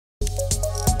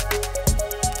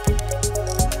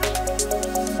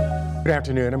Good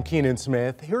afternoon. I'm Keenan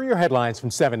Smith. Here are your headlines from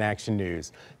 7 Action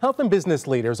News. Health and business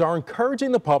leaders are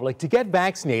encouraging the public to get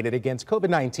vaccinated against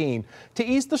COVID-19 to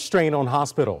ease the strain on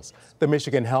hospitals. The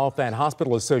Michigan Health and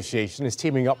Hospital Association is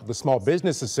teaming up with the Small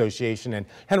Business Association and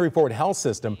Henry Ford Health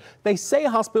System. They say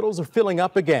hospitals are filling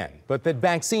up again, but that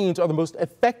vaccines are the most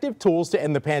effective tools to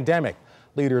end the pandemic.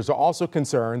 Leaders are also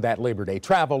concerned that Labor Day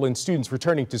travel and students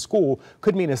returning to school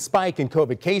could mean a spike in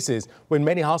COVID cases when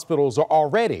many hospitals are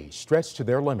already stretched to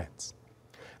their limits.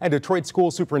 And Detroit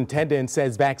school superintendent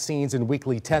says vaccines and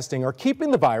weekly testing are keeping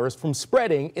the virus from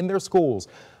spreading in their schools.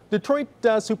 Detroit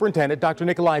Superintendent Dr.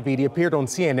 Nikolai Vitti appeared on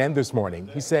CNN this morning.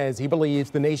 He says he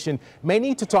believes the nation may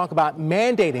need to talk about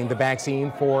mandating the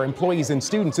vaccine for employees and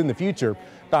students in the future.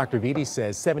 Dr. Vitti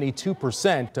says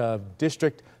 72% of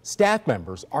district staff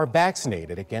members are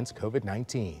vaccinated against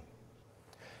COVID-19.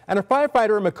 And a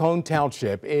firefighter in Macomb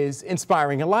Township is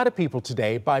inspiring a lot of people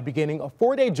today by beginning a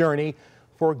 4-day journey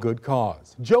for a good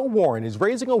cause. Joe Warren is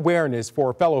raising awareness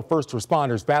for fellow first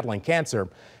responders battling cancer.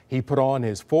 He put on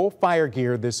his full fire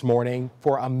gear this morning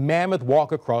for a mammoth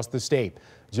walk across the state.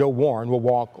 Joe Warren will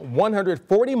walk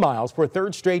 140 miles for a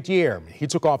third straight year. He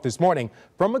took off this morning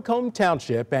from Macomb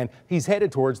Township and he's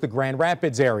headed towards the Grand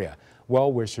Rapids area.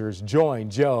 Well-wishers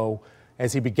joined Joe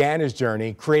as he began his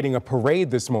journey, creating a parade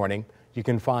this morning. You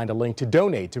can find a link to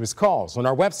donate to his cause on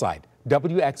our website,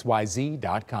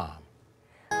 WXYZ.com.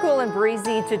 Cool and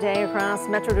breezy today across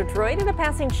Metro Detroit, and a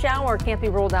passing shower can't be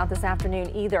ruled out this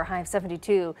afternoon either. High of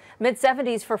 72,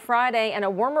 mid-70s for Friday, and a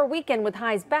warmer weekend with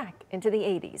highs back into the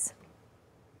 80s.